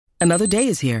Another day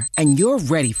is here, and you're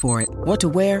ready for it. What to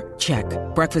wear? Check.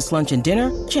 Breakfast, lunch, and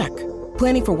dinner? Check.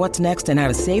 Planning for what's next and how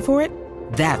to save for it?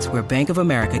 That's where Bank of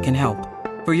America can help.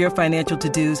 For your financial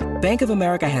to-dos, Bank of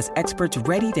America has experts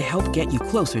ready to help get you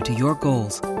closer to your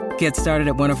goals. Get started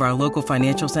at one of our local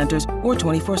financial centers or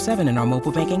 24/7 in our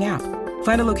mobile banking app.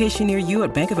 Find a location near you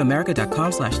at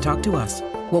bankofamerica.com/talktous.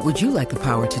 What would you like the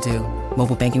power to do?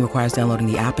 Mobile banking requires downloading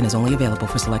the app and is only available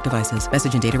for select devices.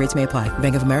 Message and data rates may apply.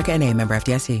 Bank of America N.A., member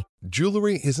FDIC.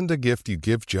 Jewelry isn't a gift you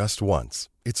give just once.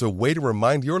 It's a way to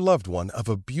remind your loved one of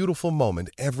a beautiful moment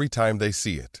every time they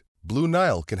see it. Blue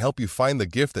Nile can help you find the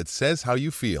gift that says how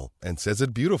you feel and says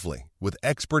it beautifully, with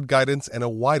expert guidance and a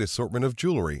wide assortment of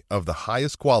jewelry of the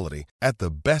highest quality at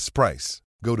the best price.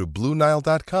 Go to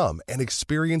BlueNile.com and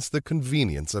experience the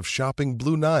convenience of shopping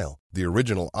Blue Nile, the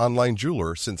original online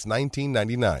jeweler since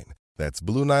 1999. That's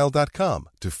BlueNile.com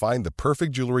to find the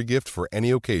perfect jewelry gift for any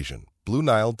occasion.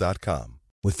 BlueNile.com.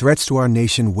 With threats to our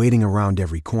nation waiting around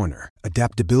every corner,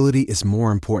 adaptability is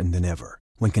more important than ever.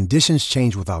 When conditions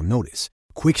change without notice,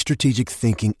 quick strategic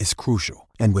thinking is crucial.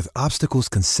 And with obstacles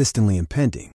consistently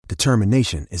impending,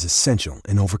 determination is essential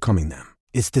in overcoming them.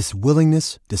 It's this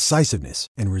willingness, decisiveness,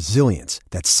 and resilience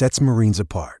that sets Marines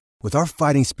apart. With our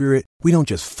fighting spirit, we don't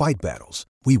just fight battles,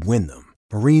 we win them.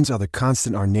 Marines are the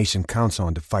constant our nation counts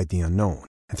on to fight the unknown.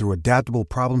 And through adaptable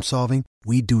problem solving,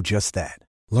 we do just that.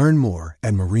 Learn more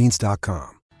at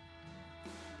marines.com.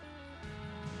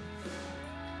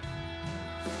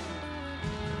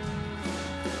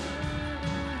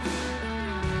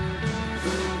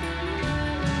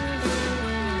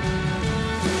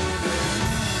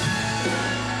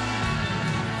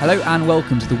 Hello and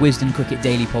welcome to the Wisden Cricket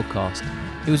Daily podcast.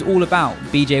 It was all about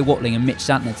BJ Watling and Mitch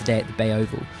Santner today at the Bay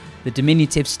Oval. The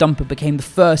diminutive stumper became the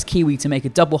first Kiwi to make a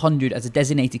double hundred as a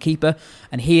designated keeper,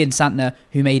 and he and Santner,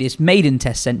 who made his maiden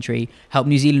Test century, helped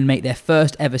New Zealand make their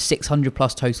first ever 600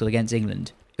 plus total against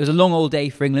England. It was a long old day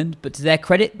for England, but to their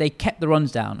credit, they kept the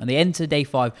runs down and they entered day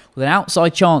 5 with an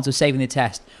outside chance of saving the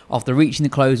Test after reaching the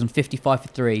close on 55 for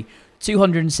 3,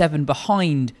 207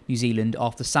 behind New Zealand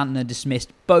after Santner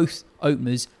dismissed both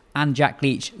openers and Jack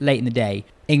Leach late in the day.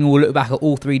 England will look back at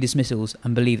all 3 dismissals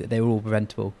and believe that they were all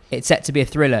preventable. It's set to be a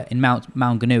thriller in Mount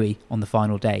Maunganui on the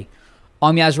final day.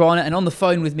 I'm Yaz Rana, and on the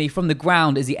phone with me from the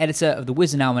ground is the editor of the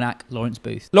Wisden Almanac, Lawrence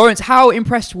Booth. Lawrence, how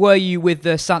impressed were you with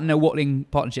the Santner-Watling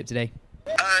partnership today?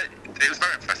 It was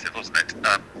very impressive, wasn't it?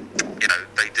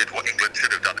 They did what England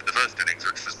should have done in the first innings,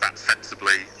 which was bat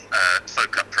sensibly,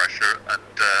 soak up pressure, and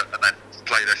then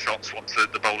play their shots once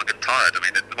the bowler got tired. I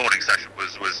mean, the morning session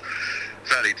was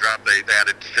fairly drab. They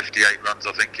added 58 runs,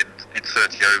 I think, in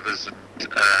 30 overs, and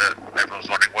everyone was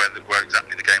wondering where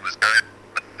exactly the game was going.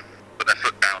 Put their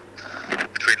foot down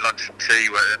between lunch and tea,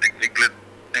 where I think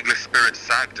English spirits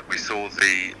sagged, and we saw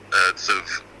the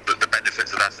the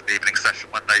benefits of that in the evening session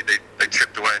when they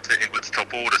chipped away at England's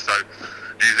top order. So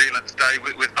New Zealand's day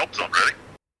with knobs on, really.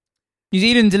 New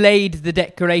Zealand delayed the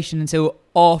declaration until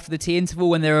after the tea interval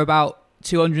when they were about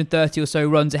 230 or so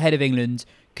runs ahead of England.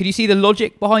 Could you see the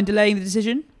logic behind delaying the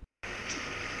decision?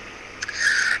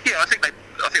 Yeah, I think they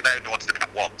only wanted to bat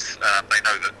once. They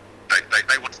know that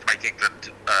they wanted to make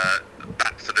England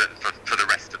bat for the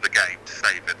rest of the game to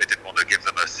save it. They didn't want to give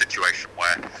them a situation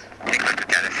where England could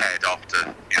get ahead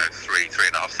after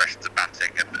 3.5 sessions of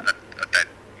batting, and then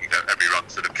every run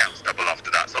sort of counts double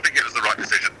after that. So I think it was the right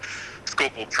decision.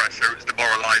 Scoreboard pressure, it was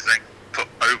demoralising. Put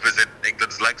overs in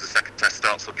England's legs. The second Test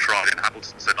starts on trial in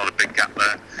Hamilton, so not a big gap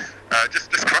there.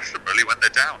 Just crush them really when they're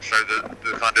down. Show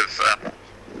the kind of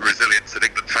resilience that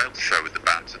England failed to show with the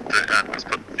bat, and it's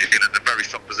put New Zealand in a very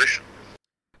strong position.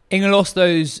 England lost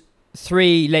those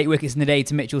 3 late wickets in the day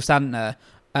to Mitchell Santner.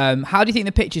 How do you think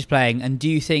the pitch is playing, and do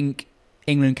you think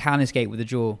England can escape with a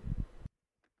draw?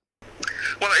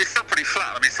 Well, it's still pretty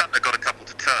flat. I mean, Santner got a couple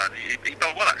to turn. He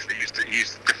bowled well, actually. He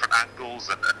used different angles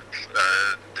and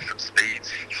different speeds.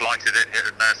 He flighted it here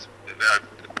and there.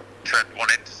 Turned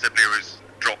one into Sibley, who was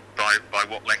dropped by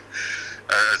Watling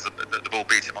as the ball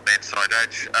beat him on the inside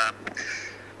edge.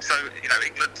 So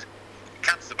England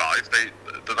can survive.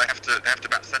 But they have to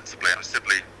bat sensibly. And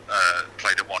Sibley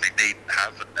played at one he needn't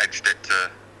have and edged it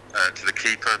to the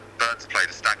keeper. Burns played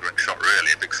a staggering shot,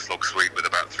 really, a big slog sweep with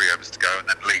about 3 overs to go, and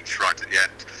then Leach right at the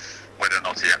end. Whether or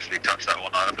not he actually touched that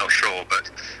one, I'm not sure,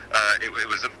 but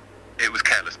it was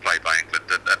careless play by England,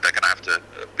 and they're going to have to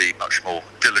be much more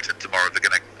diligent tomorrow if they're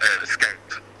going to escape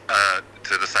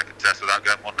to the second Test without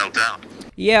going 1-0 down.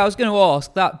 Yeah, I was going to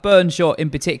ask, that Burns shot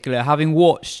in particular, having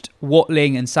watched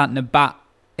Watling and Santner bat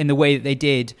in the way that they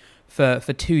did for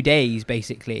 2 days,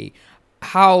 basically,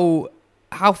 how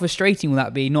frustrating will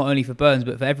that be, not only for Burns,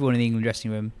 but for everyone in the England dressing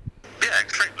room? Yeah,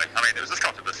 extremely. I mean, it was the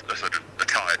start of a sort of a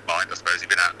tired mind.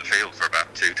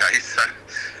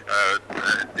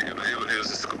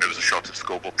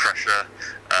 more pressure.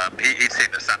 He'd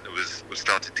seen that Santner was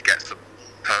starting to get some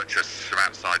purchase from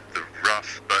outside the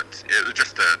rough, but it was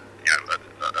just a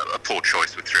poor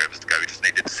choice with 3 overs to go. We just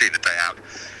needed to see the day out.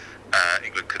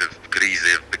 England could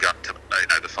easily have begun to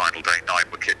the final day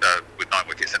with 9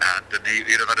 wickets in hand, and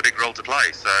he'd have had a big role to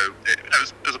play. So it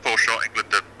was a poor shot.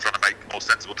 England are trying to make more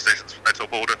sensible decisions from their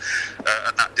top order,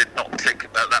 and that did not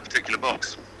tick that particular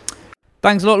box.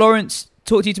 Thanks a lot, Lawrence.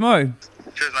 Talk to you tomorrow.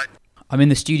 Cheers, mate. I'm in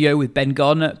the studio with Ben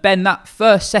Gardner. Ben, that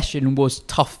first session was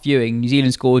tough viewing. New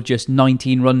Zealand scored just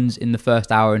 19 runs in the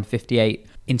first hour and 58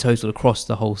 in total across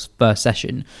the whole first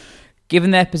session.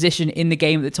 Given their position in the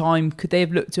game at the time, could they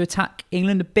have looked to attack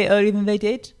England a bit earlier than they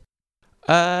did?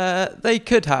 They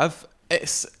could have.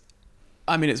 It's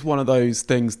one of those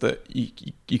things that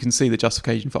you can see the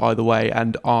justification for either way,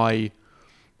 and I,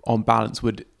 on balance,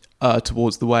 would err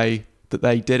towards the way that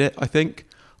they did it, I think.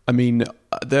 I mean,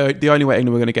 the only way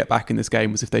England were going to get back in this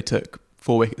game was if they took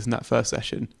 4 wickets in that first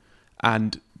session,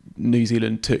 and New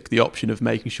Zealand took the option of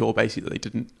making sure basically that they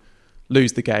didn't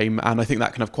lose the game, and I think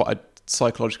that can have quite a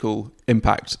psychological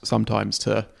impact sometimes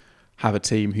to have a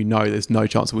team who know there's no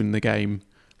chance of winning the game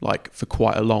like for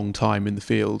quite a long time in the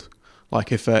field.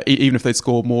 Like if even if they'd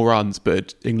scored more runs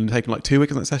but England had taken like 2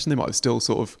 wickets in that session, they might have still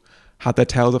sort of had their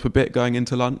tails up a bit going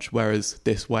into lunch, whereas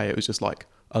this way it was just like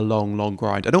a long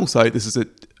grind. And also this is a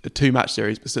 2-match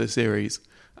series but still a series,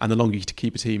 and the longer you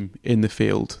keep a team in the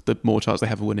field, the more chance they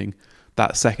have of winning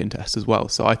that second test as well.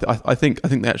 So I think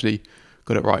they actually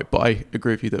got it right, but I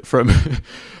agree with you that from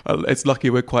it's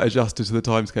lucky we're quite adjusted to the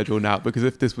time schedule now, because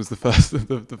if this was the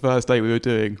first day we were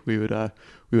doing, we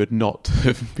would not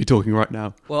be talking right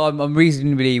now. Well, I'm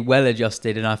reasonably well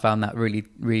adjusted, and I found that really,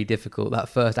 really difficult. That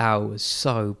first hour was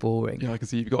so boring. Yeah, I can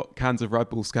see you've got cans of Red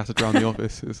Bull scattered around the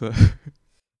office.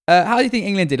 How do you think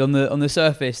England did on the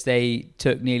surface? They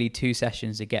took nearly 2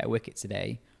 sessions to get a wicket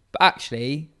today, but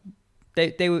actually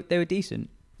they were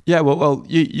decent. Yeah, well,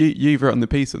 you've written the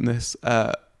piece on this,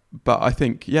 but I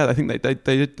think they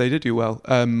did do well.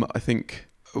 I think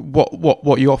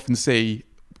what you often see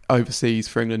overseas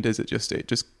for England is it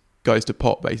just goes to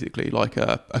pot basically. Like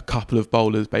a couple of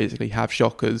bowlers basically have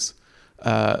shockers,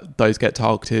 those get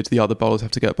targeted. The other bowlers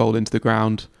have to get bowled into the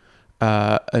ground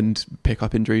and pick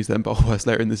up injuries. Then bowl worse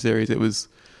later in the series. It was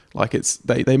like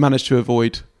they managed to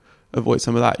avoid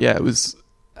some of that. Yeah, it was.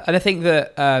 And I think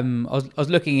that I was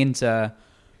looking into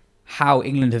how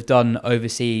England have done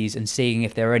overseas and seeing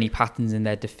if there are any patterns in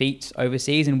their defeats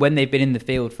overseas. And when they've been in the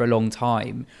field for a long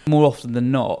time, more often than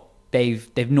not,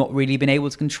 they've not really been able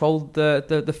to control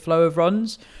the flow of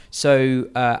runs. So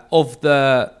of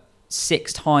the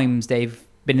 6 times they've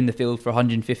been in the field for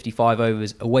 155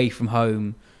 overs away from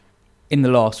home in the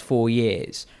last 4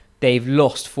 years, they've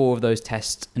lost 4 of those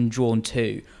tests and drawn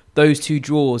 2. Those 2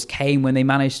 draws came when they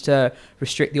managed to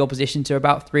restrict the opposition to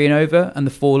about 3 and over, and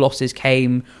the 4 losses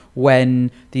came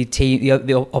when the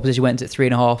opposition went at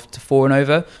 3.5 to 4 and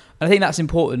over. And I think that's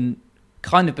important,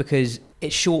 kind of because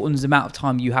it shortens the amount of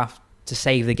time you have to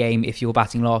save the game if you're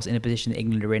batting last in a position that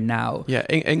England are in now. Yeah,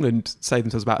 England saved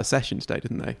themselves about a session today,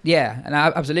 didn't they? Yeah, and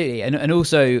absolutely, and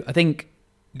also I think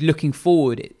looking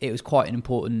forward, it was quite an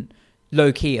important.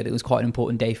 Low key, I think it was quite an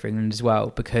important day for England as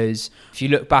well, because if you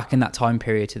look back in that time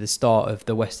period to the start of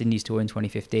the West Indies tour in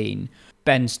 2015,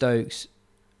 Ben Stokes,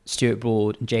 Stuart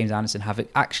Broad and James Anderson have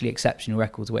actually exceptional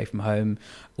records away from home,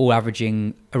 all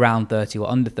averaging around 30 or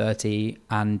under 30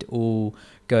 and all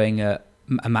going at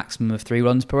a maximum of 3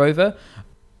 runs per over.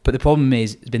 But the problem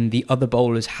has been the other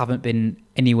bowlers haven't been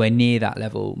anywhere near that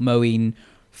level. Moeen,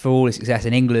 for all his success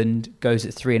in England, goes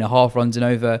at 3.5 runs and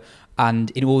over.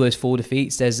 And in all those 4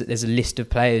 defeats, there's a list of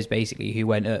players basically who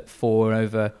went at 4 and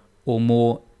over or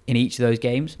more in each of those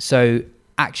games. So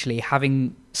actually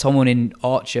having someone in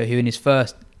Archer who in his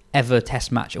first ever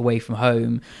test match away from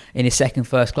home, in his second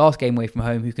first class game away from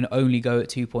home, who can only go at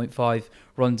 2.5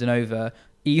 runs and over,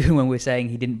 even when we're saying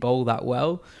he didn't bowl that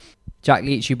well. Jack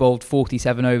Leach, who bowled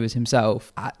 47 overs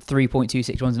himself at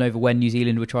 3.26 runs and over when New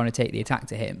Zealand were trying to take the attack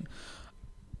to him.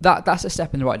 That's a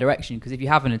step in the right direction, because if you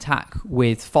have an attack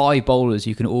with 5 bowlers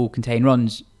who can all contain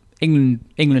runs, England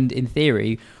in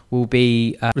theory will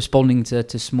be responding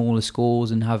to smaller scores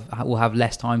and will have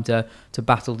less time to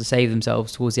battle to save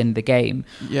themselves towards the end of the game.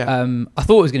 Yeah. I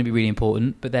thought it was going to be really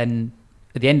important, but then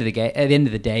at the end of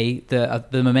the day,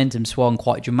 the momentum swung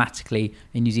quite dramatically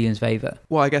in New Zealand's favour.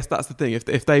 Well, I guess that's the thing.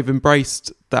 If they've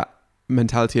embraced that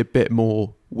mentality a bit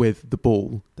more with the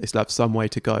ball, they still have some way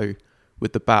to go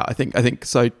with the bat. I think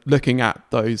so. Looking at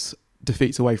those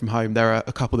defeats away from home, there are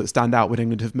a couple that stand out when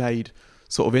England have made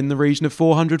sort of in the region of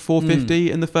 400,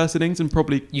 450 in the first innings, and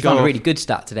probably you found a really good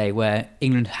stat today where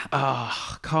England.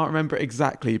 Can't remember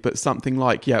exactly, but something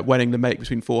like winning the make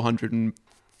between 400 and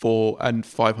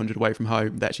 500 away from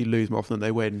home. They actually lose more often than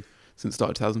they win since the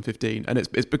start of 2015, and it's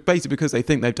basically because they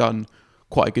think they've done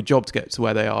quite a good job to get to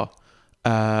where they are.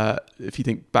 If you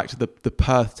think back to the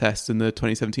Perth test in the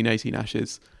 2017-18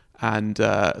 Ashes and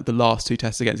the last two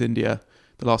tests against India,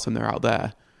 the last time they were out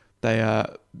there,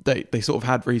 they sort of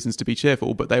had reasons to be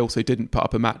cheerful, but they also didn't put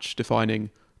up a match-defining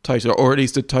total, or at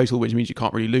least a total which means you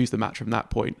can't really lose the match from that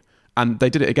point. And they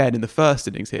did it again in the first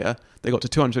innings here. They got to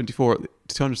 270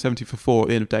 for 4 at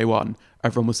the end of day one.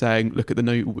 Everyone was saying, look at the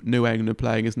new England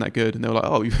playing, isn't that good? And they were like,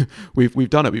 oh, we've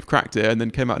done it, we've cracked it. And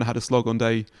then came out and had a slog on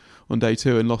day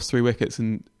 2 and lost 3 wickets,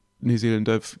 and New Zealand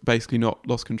have basically not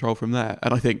lost control from there.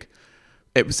 And I think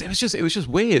it was just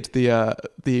weird, the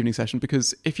evening session,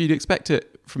 because if you'd expect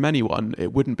it from anyone,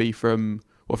 it wouldn't be from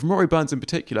Rory Burns in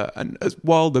particular. And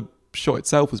while the shot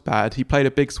itself was bad, he played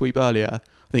a big sweep earlier.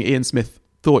 I think Ian Smith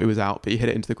thought he was out, but he hit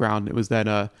it into the ground. It was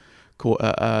then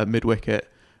caught mid wicket,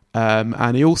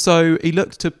 and he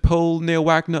looked to pull Neil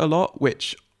Wagner a lot,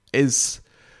 which is,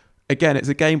 again, it's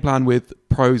a game plan with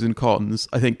pros and cons.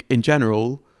 I think in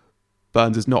general,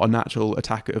 Burns is not a natural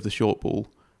attacker of the short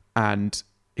ball, and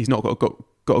he's not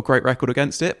got a great record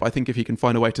against it. But I think if he can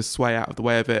find a way to sway out of the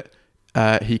way of it,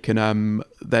 he can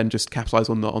then just capitalise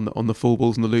on the full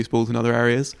balls and the loose balls in other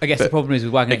areas. I guess the problem is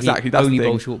with Wagner, exactly, he only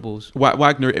bowls short balls.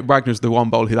 Wagner's the one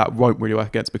bowler who that won't really work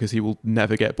against, because he will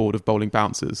never get bored of bowling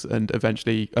bouncers, and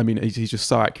eventually, I mean, he's just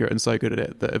so accurate and so good at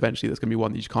it that eventually there's going to be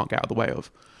one that you just can't get out of the way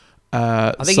of.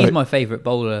 I think he's my favourite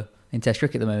bowler in Test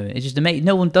cricket at the moment. It's just amazing.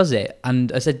 No one does it.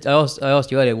 And I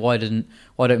asked you earlier, why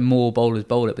don't more bowlers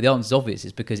bowl it? But the answer is obvious.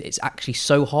 It's because it's actually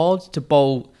so hard to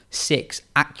bowl 6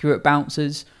 accurate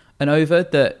bouncers and over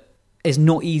that is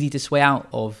not easy to sway out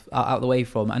the way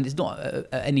from, and it's not at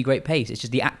any great pace. It's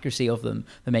just the accuracy of them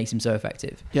that makes him so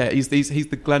effective. Yeah, he's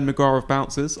the Glenn McGrath of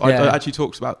bouncers. I actually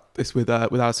talked about this with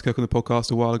Alistair Cook on the podcast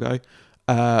a while ago.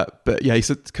 But yeah, he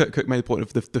said Cook made the point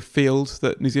of the field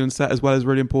that New Zealand set as well is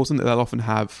really important. That they'll often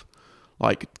have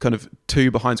like kind of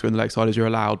 2 behind square in the leg side as you're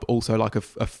allowed, but also like a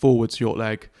forward short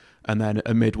leg and then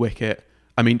a mid wicket.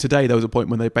 I mean, today there was a point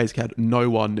when they basically had no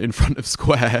one in front of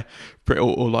square,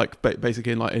 or like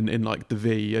basically in like the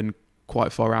V and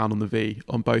quite far around on the V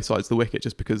on both sides of the wicket,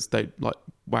 just because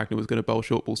Wagner was going to bowl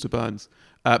short balls to Burns.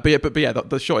 But yeah,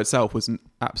 the shot itself was an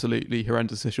absolutely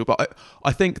horrendous issue. But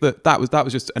I think that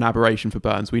was just an aberration for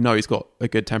Burns. We know he's got a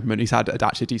good temperament. He's had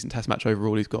actually a decent Test match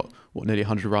overall. He's got nearly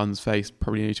 100 runs faced,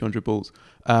 probably nearly 200 balls.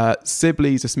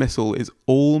 Sibley's dismissal is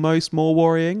almost more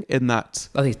worrying in that.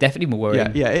 I think it's definitely more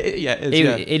worrying.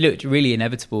 It looked really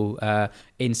inevitable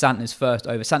in Santner's first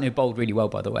over. Santner bowled really well,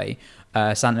 by the way.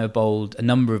 Santner bowled a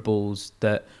number of balls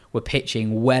that were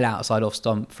pitching well outside off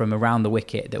stump from around the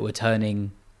wicket that were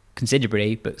turning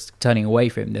considerably, but turning away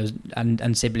from him.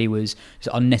 And Sibley was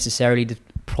just unnecessarily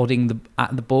prodding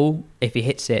at the ball. If he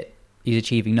hits it, he's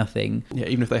achieving nothing. Yeah,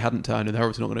 even if they hadn't turned, and they're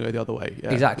obviously not going to go the other way.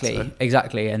 Yeah,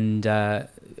 exactly. And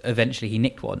eventually he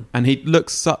nicked one. And he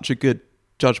looks such a good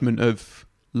judgment of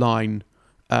line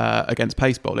against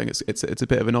pace bowling. It's a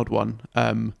bit of an odd one.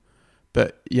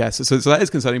 But yeah, so that is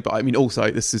concerning. But I mean,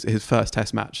 also this is his first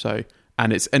Test match,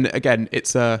 and again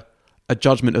it's a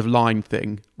judgment of line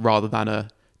thing rather than a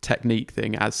technique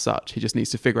thing as such. He just needs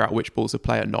to figure out which balls to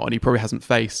play or not, and he probably hasn't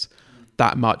faced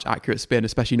that much accurate spin,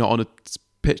 especially not on a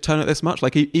pitch turn at this much.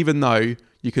 Like, even though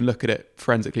you can look at it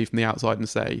forensically from the outside and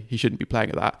say he shouldn't be playing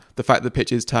at that, the fact that the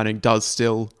pitch is turning does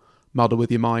still muddle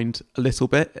with your mind a little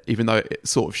bit, even though it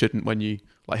sort of shouldn't. When you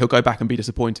he'll go back and be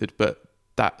disappointed, but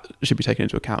that should be taken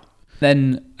into account.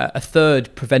 Then a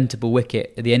third preventable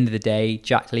wicket at the end of the day.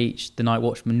 Jack Leach, the night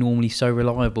watchman, normally so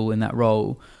reliable in that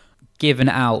role, given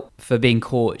out for being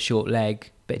caught short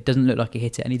leg, but it doesn't look like he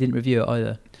hit it, and he didn't review it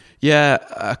either.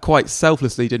 Yeah, quite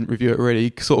selflessly didn't review it really.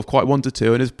 He sort of quite wanted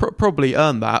to, and has probably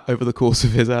earned that over the course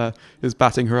of his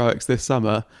batting heroics this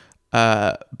summer,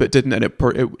 but didn't, and it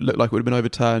looked like it would have been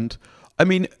overturned. I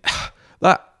mean,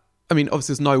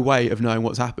 obviously there's no way of knowing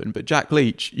what's happened, but Jack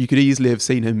Leach, you could easily have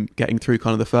seen him getting through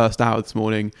kind of the first hour this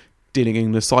morning, dealing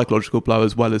in a psychological blow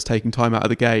as well as taking time out of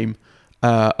the game.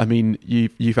 I mean,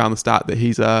 you found the stat that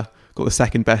he's got the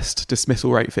second best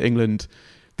dismissal rate for England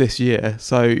this year,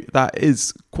 so that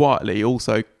is quietly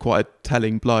also quite a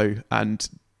telling blow. And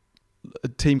a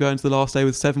team going to the last day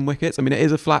with 7 wickets. I mean, it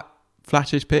is a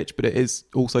flattish pitch, but it is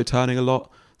also turning a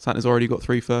lot. Santner's already got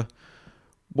 3 for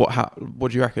what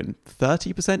do you reckon?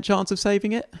 30% chance of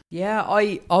saving it? Yeah,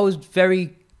 I was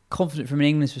very confident from an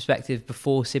England's perspective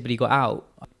before Sibley got out.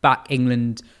 Back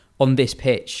England on this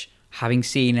pitch having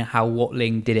seen how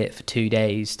Watling did it for 2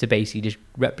 days to basically just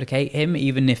replicate him,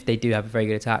 even if they do have a very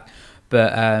good attack,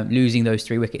 but losing those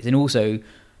 3 wickets. And also,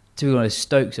 to be honest,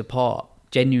 Stokes apart,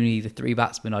 genuinely the 3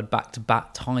 batsmen I'd back to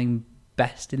bat time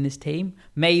best in this team.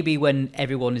 Maybe when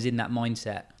everyone is in that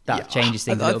mindset, that changes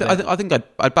things a little bit. I think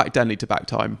I'd back Denley to back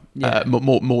time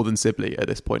more than Sibley at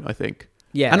this point, I think.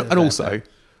 Yeah, and also,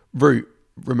 Root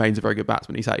remains a very good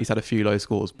batsman. He's had a few low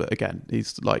scores, but again,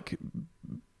 he's like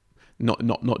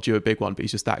not due a big one, but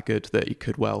he's just that good that it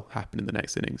could well happen in the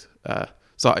next innings.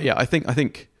 So yeah, I think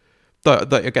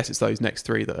I guess it's those next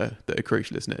 3 that are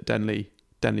crucial, isn't it?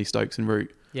 Denley, Stokes, and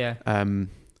Root. Yeah. And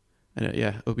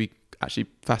it'll be actually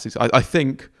fascinating. I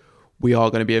think we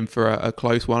are going to be in for a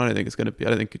close one. I don't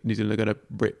think New Zealand are going to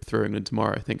rip through England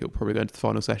tomorrow. I think it'll probably go into the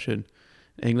final session.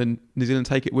 New Zealand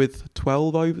take it with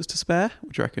 12 overs to spare.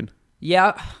 What do you reckon?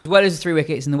 Yeah, as well as the 3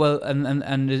 wickets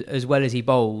and as well as he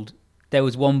bowled, there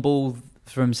was one ball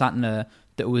from Santner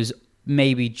that was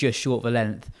maybe just short of a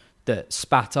length that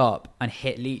spat up and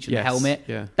hit Leach on the helmet.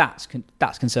 Yeah. That's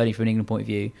concerning from an England point of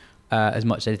view, as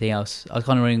much as anything else. I was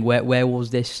kind of wondering where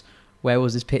was this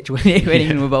pitch when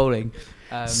England were bowling.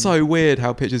 So weird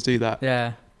how pitchers do that.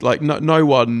 Yeah, like no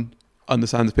one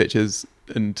understands pitches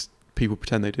and people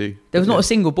pretend they do. There was not a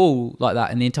single ball like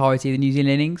that in the entirety of the New Zealand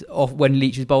innings of when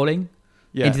Leach was bowling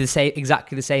into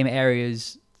exactly the same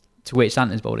areas to which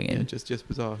Santner's bowling in. Yeah, just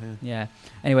bizarre. Yeah.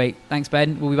 Anyway, thanks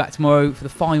Ben. We'll be back tomorrow for the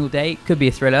final day. Could be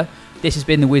a thriller. This has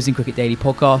been the Wisden Cricket Daily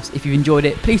podcast. If you've enjoyed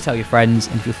it, please tell your friends,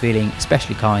 and if you're feeling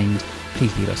especially kind,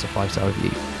 please leave us a 5-star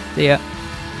review. See ya.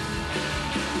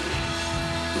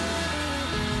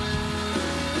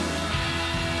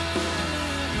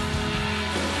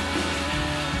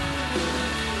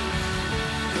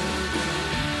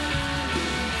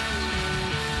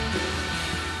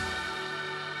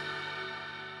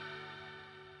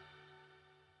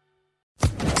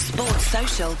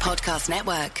 Social Podcast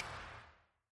Network.